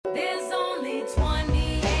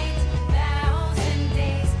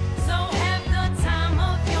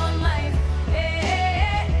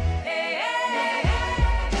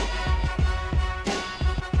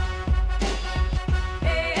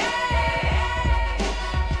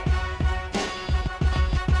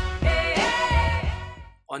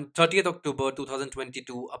On 30th October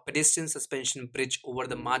 2022, a pedestrian suspension bridge over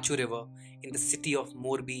the Machu River in the city of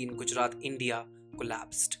Morbi in Gujarat, India,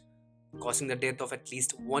 collapsed, causing the death of at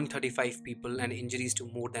least 135 people and injuries to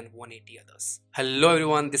more than 180 others. Hello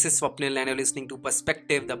everyone, this is Swapnil and you're listening to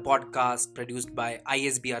Perspective, the podcast produced by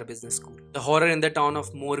ISBR Business School. The horror in the town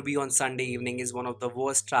of Morbi on Sunday evening is one of the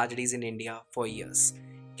worst tragedies in India for years,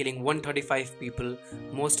 killing 135 people,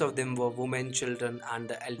 most of them were women, children and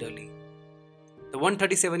the elderly. The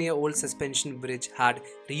 137-year-old suspension bridge had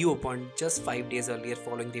reopened just 5 days earlier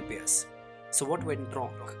following repairs. So what went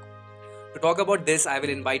wrong? To talk about this, I will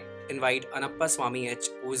invite Anappa Swami H,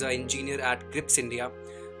 who is an engineer at Grips India.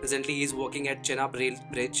 Presently, he is working at Chenab Rail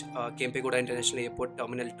Bridge, Kempegowda International Airport,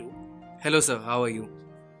 Terminal 2. Hello, sir. How are you?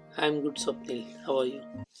 I'm good, Swapnil. How are you?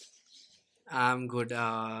 I'm good.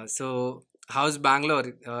 So, how's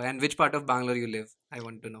Bangalore? And which part of Bangalore you live? I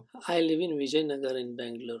want to know. I live in Vijaynagar in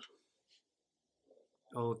Bangalore.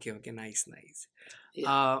 Okay, okay, nice.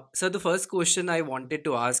 Yeah. So the first question I wanted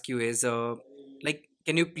to ask you is,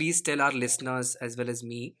 can you please tell our listeners as well as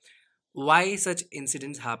me why such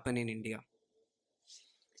incidents happen in India?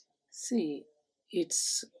 See,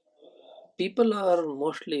 it's people are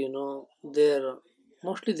mostly,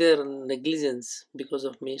 their negligence because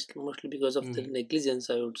of mostly because of their Hmm. negligence,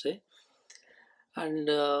 I would say. And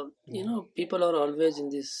Yeah. people are always in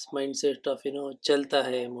this mindset of chalta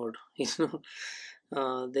hai mode.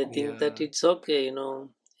 They think that Yeah. it's okay.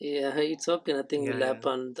 Yeah, it's okay. Nothing Yeah. will Yeah.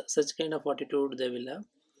 happen. Such kind of attitude they will have.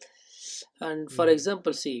 And for Hmm.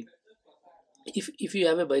 example, see, if you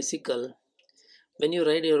have a bicycle, when you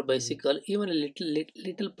ride your Hmm. bicycle, even a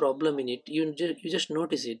little problem in it, you just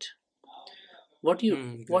notice it. what you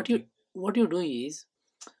Hmm. what you Exactly. what you do is,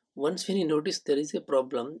 once when you notice there is a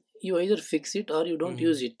problem, you either fix it or you don't Hmm.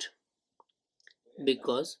 use it,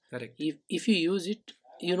 because Correct. if you use it,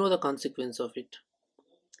 you know the consequence of it.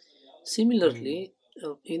 Hmm. Similarly,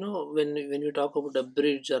 when we talk about a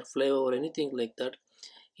bridge or flyover or anything like that,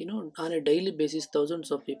 on a daily basis thousands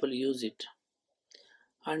of people use it,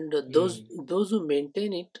 and those Hmm. those who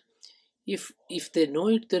maintain it, if they know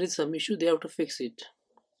it there is some issue, they have to fix it.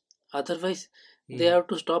 Otherwise, they Hmm. have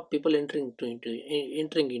to stop people entering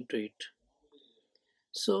into it.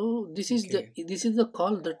 So Okay. this is the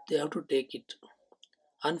call that they have to take it.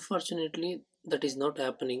 Unfortunately, that is not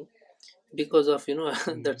happening because of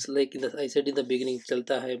Hmm. that's like I said in the beginning,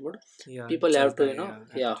 chalta hai mode. Yeah. People have to Chalta hai,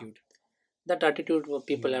 yeah. yeah, Attitude. that attitude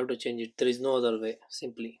people Hmm. have to change it. There is no other way.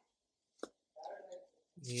 Simply.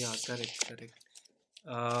 Yeah. Correct.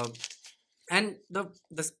 Uh, and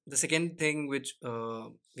the second thing which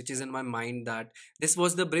is in my mind that this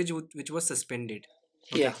was the bridge which was suspended.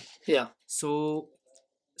 Yeah, Okay. yeah. So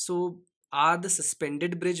so are the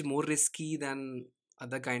suspended bridge more risky than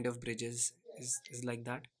other kind of bridges? Is like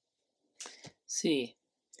that? See,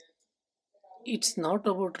 it's not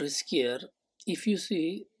about riskier. If you see,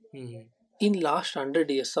 Hmm. in last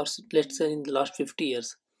 100 years, or let's say in the last 50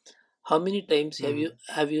 years, how many times have you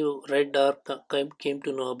Hmm. have you read or came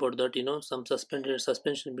to know about that? Some suspended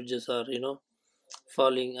suspension bridges are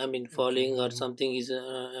falling. I mean, Okay. falling or Hmm. something is.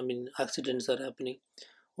 I mean, accidents are happening.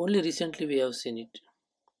 Only recently we have seen it.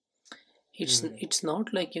 Hmm. It's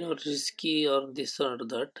not like risky or this or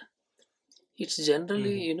that. It's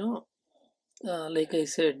generally Hmm. like I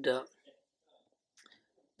said,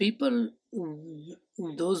 people,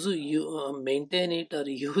 those who maintain it or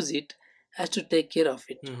use it has to take care of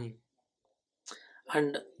it. Hmm.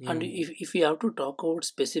 And Hmm. if we have to talk about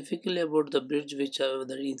specifically about the bridge which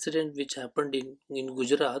the incident which happened in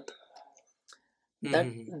Gujarat, Hmm.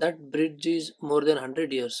 that Hmm. that bridge is more than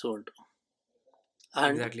 100 years old.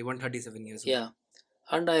 And Exactly. 137 years old. yeah,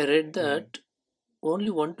 and I read Hmm. that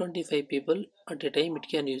only 125 people at a time it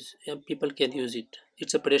can use people can use it.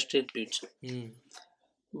 It's a pedestrian bridge. Hmm.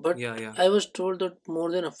 But Yeah. I was told that more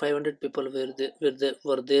than 500 people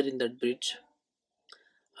were there in that bridge,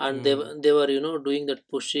 and they Hmm. were they were doing that,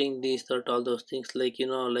 pushing these that all those things, like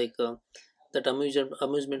like that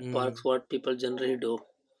amusement Hmm. parks what people generally do.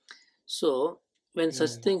 So when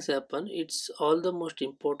such Hmm. things happen, it's all the most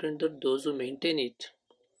important that those who maintain it,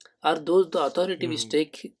 or those the authority which Hmm.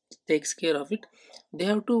 takes care of it, they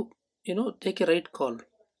have to take a right call.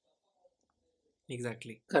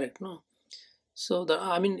 Exactly. Correct, no? So the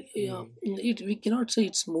I mean, Hmm. we cannot say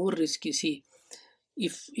it's more risky. See,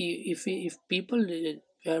 if people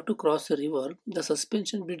have to cross a river, the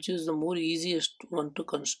suspension bridge is the more easiest one to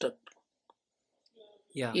construct.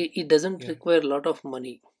 Yeah. It doesn't Yeah. require a lot of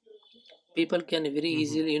money. People can very Hmm.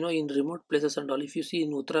 easily, in remote places and all. If you see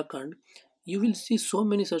in Uttarakhand, you will see so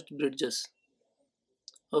many such bridges.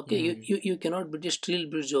 Okay, Hmm. you cannot build a steel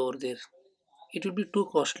bridge over there. It will be too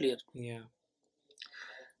costlier. Yeah.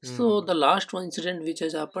 So Mm-hmm. the last one incident which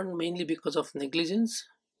has happened mainly because of negligence,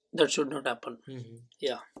 that should not happen. Mm-hmm.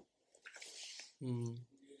 Yeah. Mm.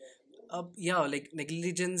 Yeah, like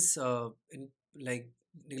negligence, like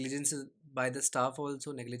negligence is by the staff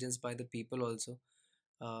also, negligence by the people also.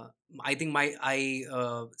 Uh, I think my I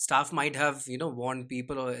staff might have warned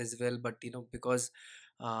people as well, but because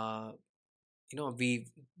uh, we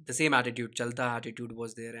the same attitude, chalta attitude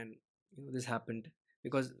was there, and this happened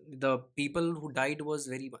because the people who died was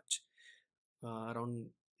very much around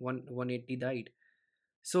 180 died.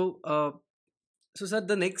 So sir,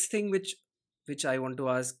 the next thing which I want to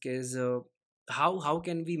ask is how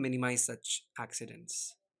can we minimize such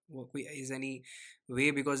accidents? Is any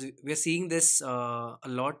way, because we're seeing this a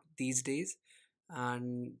lot these days,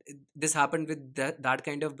 and this happened with that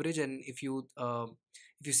kind of bridge. And if you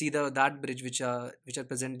see the that bridge which are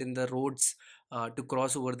present in the roads to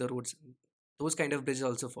cross over the roads, those kind of bridges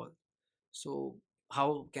also fall. So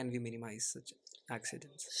how can we minimize such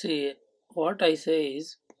accidents? See, what I say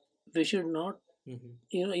is we should not,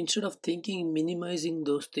 Mm-hmm. instead of thinking minimizing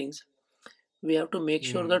those things, we have to make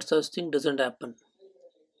sure Mm, that such thing doesn't happen.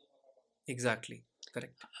 exactly.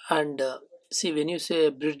 Correct. And see, when you say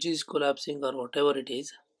a bridge is collapsing or whatever it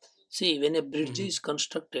is, see, when a bridge Mm-hmm. is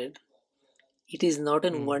constructed, it is not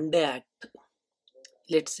an Mm. one day act.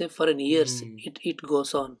 Let's say for an years, Mm. it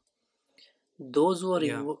goes on. Yeah. Those who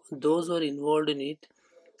are involved in it,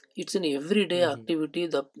 it's an everyday Mm-hmm. activity.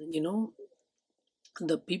 The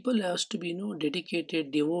people has to be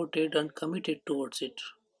dedicated, devoted, and committed towards it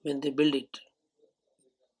when they build it.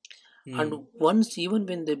 Mm. And once, even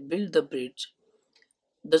when they build the bridge,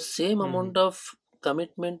 the same Mm-hmm. amount of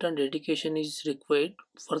commitment and dedication is required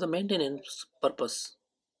for the maintenance purpose.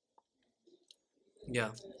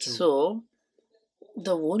 Yeah. True. So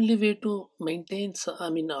the only way to maintain,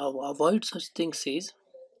 avoid such things is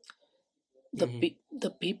Mm-hmm. the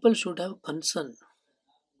people should have concern.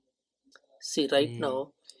 See, right Mm.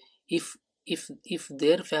 now, if if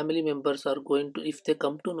their family members are going to, if they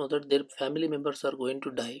come to know that their family members are going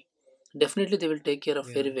to die, definitely they will take care of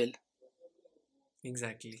Yeah. very well,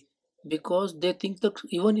 Exactly. because they think that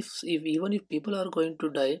even if people are going to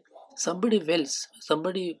die, somebody else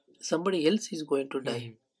is going to die.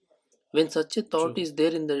 Mm-hmm. When such a thought True. is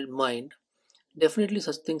there in their mind, definitely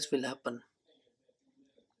such things will happen.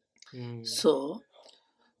 Mm. So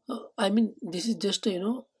this is just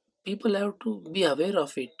people have to be aware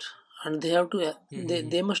of it, and they have to Mm-hmm.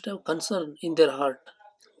 they must have concern in their heart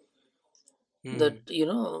that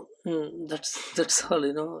Mm. that's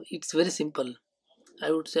all. It's very simple,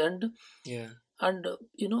 I would say. Yeah. And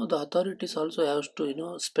the authorities also has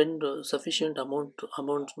to spend sufficient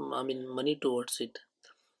money towards it,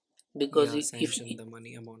 because Yeah. Sanction the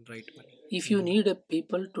money amount, right money. if you Mm-hmm. need a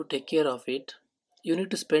people to take care of it, you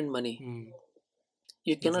need to spend money. Mm.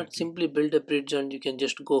 You cannot Exactly. simply build a bridge and you can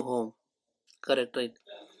just go home. Correct, right?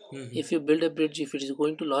 Mm-hmm. If you build a bridge, if it is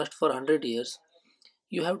going to last for 100 years,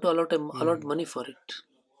 you have to allot Mm. money for it.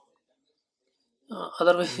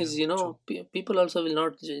 Otherwise, Yeah. True. people also will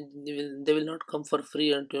not, they will not come for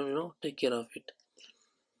free and take care of it.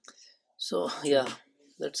 So True. yeah,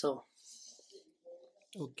 that's how.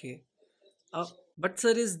 Okay. Uh, but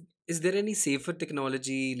sir, is there any safer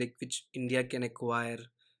technology like which India can acquire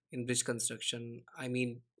in bridge construction? I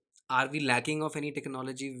mean, are we lacking of any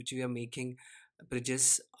technology which we are making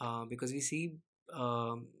bridges? Because we see,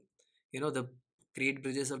 um, the great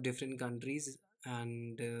bridges of different countries,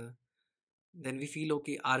 and then we feel,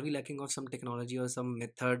 okay, are we lacking of some technology or some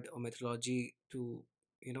method or methodology to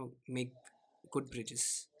make good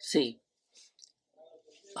bridges? See,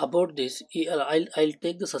 about this, I'll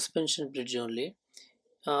take the suspension bridge only.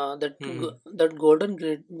 Mm-hmm.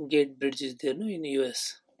 That Gate Bridge is there, no, in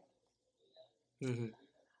US, Mm-hmm.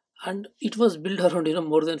 and it was built around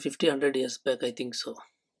more than 50 100 years back, I think so.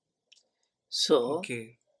 So,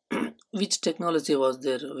 Okay. which technology was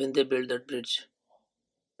there when they built that bridge?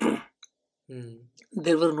 Mm-hmm.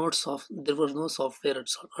 There was no software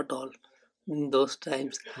at all in those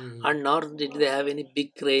times, Mm-hmm. and nor did they have any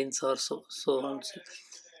big cranes or so on,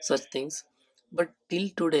 such things. But till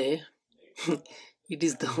today, it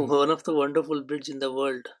is the Mm-hmm. one of the wonderful bridge in the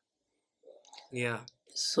world. Yeah.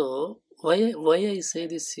 So why I say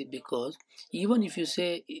this is because even if you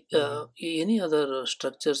say Mm-hmm. any other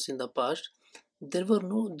structures in the past, there were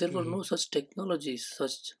no Mm-hmm. such technologies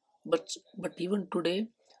such, but even today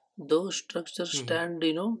those structures Mm-hmm. stand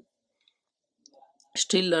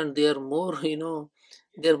still, and they are more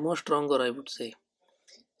they are more stronger, I would say,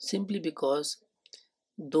 simply because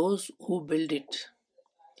those who build it,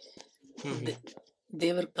 they, Mm-hmm.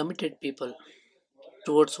 they were committed people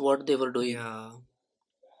towards what they were doing. Yeah,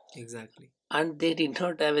 exactly. and they did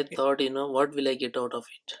not have a Yeah, thought, what will I get out of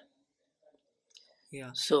it.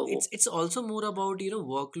 yeah. So It's also more about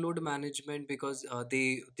workload management because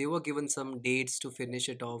they were given some dates to finish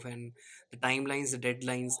it off and the timelines, the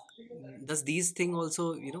deadlines. Does these thing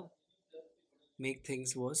also make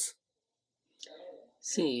things worse?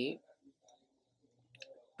 see,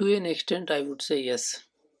 to an extent, I would say yes,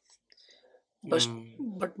 but Hmm.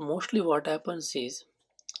 mostly what happens is,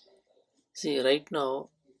 see, right now,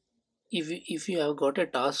 if you have got a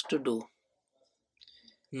task to do,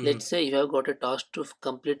 Hmm. let's say you have got a task to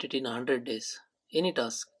complete it in 100 days, any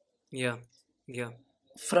task. Yeah. Yeah.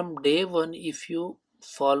 From day one, if you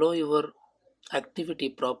follow your activity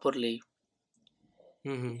properly,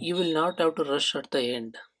 Hmm. you will not have to rush at the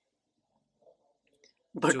end.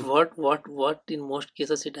 But True. what in most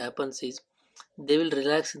cases it happens is they will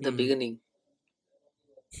relax in the Hmm. beginning,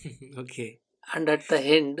 Okay. and at the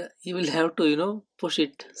end you will have to push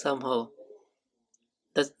it somehow.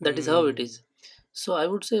 That is how it is. Hmm. So I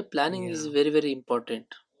would say planning is Yeah. very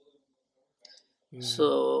important. Hmm.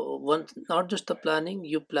 So once, not just the planning,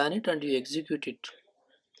 you plan it and you execute it.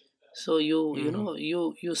 So Hmm.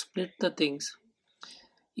 you split the things.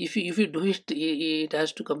 If you do it, it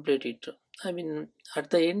has to complete it. I mean, at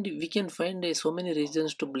the end we can find so many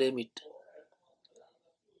reasons to blame it.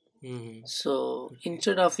 Hmm. So Okay.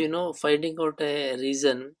 instead of finding out a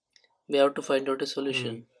reason, we have to find out a Hmm.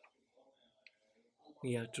 solution.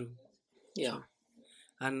 Yeah. True. Yeah. True.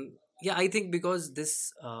 And yeah, I think because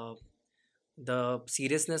this the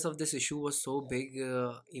seriousness of this issue was so big,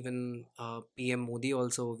 even PM Modi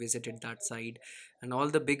also visited that side, and all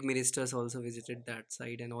the big ministers also visited that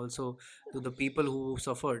side, and also to the people who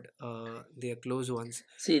suffered, their close ones.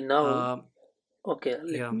 See now, uh, okay, let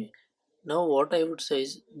yeah. me. Now, what I would say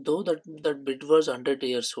is, though that bridge was 100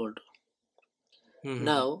 years old, Hmm.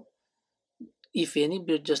 now if any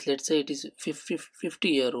bridge, just let's say it is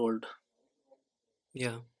 50-year old,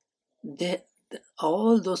 Yeah. they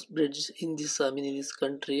all those bridges in this, I mean, in this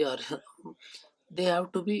country are they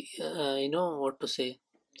have to be, what to say,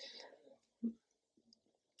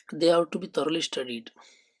 they have to be thoroughly studied.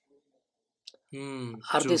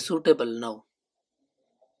 Are they True. suitable now?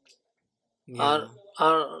 Are Yeah.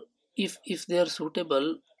 are if they are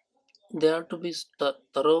suitable, they have to be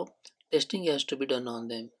thorough. Testing has to be done on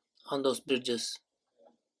them, on those bridges,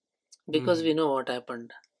 because we Hmm. know what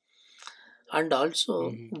happened. And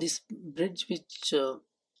also Hmm. this bridge which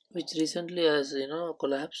recently has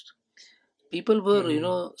collapsed, people were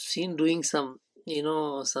Hmm. seen doing some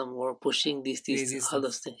were pushing these Crazy all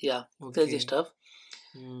those stuff. things, yeah, crazy Okay. stuff.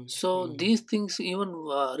 Hmm. So Hmm. these things, even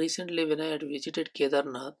recently when I had visited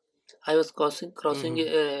Kedarnath, I was crossing Hmm.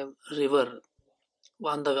 a river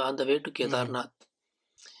on the way to Hmm. Kedarnath.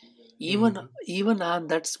 Hmm. Even on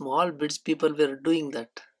that small bridge, people were doing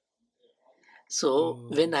that. So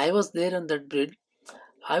when Oh. I was there on that bridge,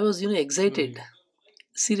 I was excited. Hmm.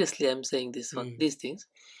 Seriously, I'm saying Hmm. these things.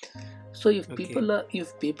 So Okay.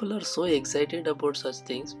 if people are so excited about such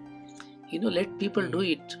things, let people do Hmm.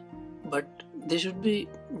 it. But they should be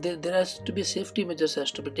there has to be safety measures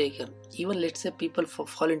has to be taken. Even let's say people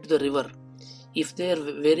fall into the river, if they are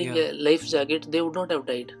wearing Yeah. a life jacket, they would not have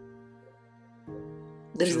died.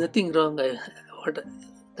 There is True. nothing wrong. What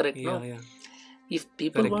correct? No. Yeah. Yeah. If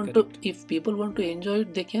people Correct. want to Correct. if people want to enjoy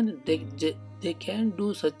it, they can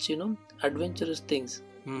do such adventurous things.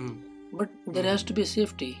 Hmm. But there has Hmm. to be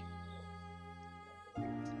safety.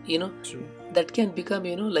 You know True. that can become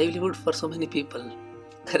livelihood for so many people.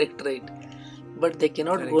 Correct, right? But they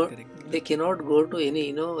cannot go Correct. Correct. they cannot go to any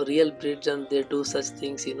real bridge and they do such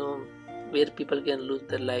things where people can lose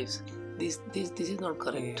their lives. This is not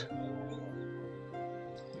correct. Yeah.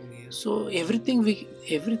 Yeah. So everything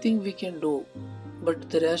we can do, but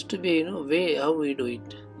there has to be way how we do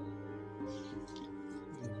it.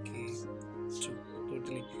 Okay. True.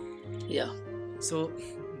 Totally. Yeah. So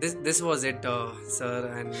this was it, sir,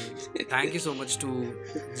 and thank you so much to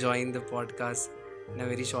join the podcast in a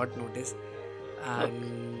very short notice. Okay.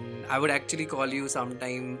 And I would actually call you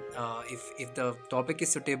sometime, if the topic is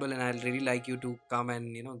suitable, and I'll really like you to come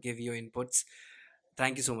and give your inputs.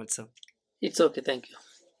 Thank you so much, sir. It's okay. Thank you.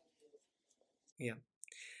 Yeah,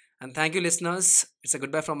 and thank you, listeners. It's a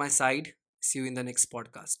goodbye from my side. See you in the next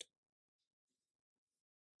podcast.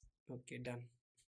 Okay, done.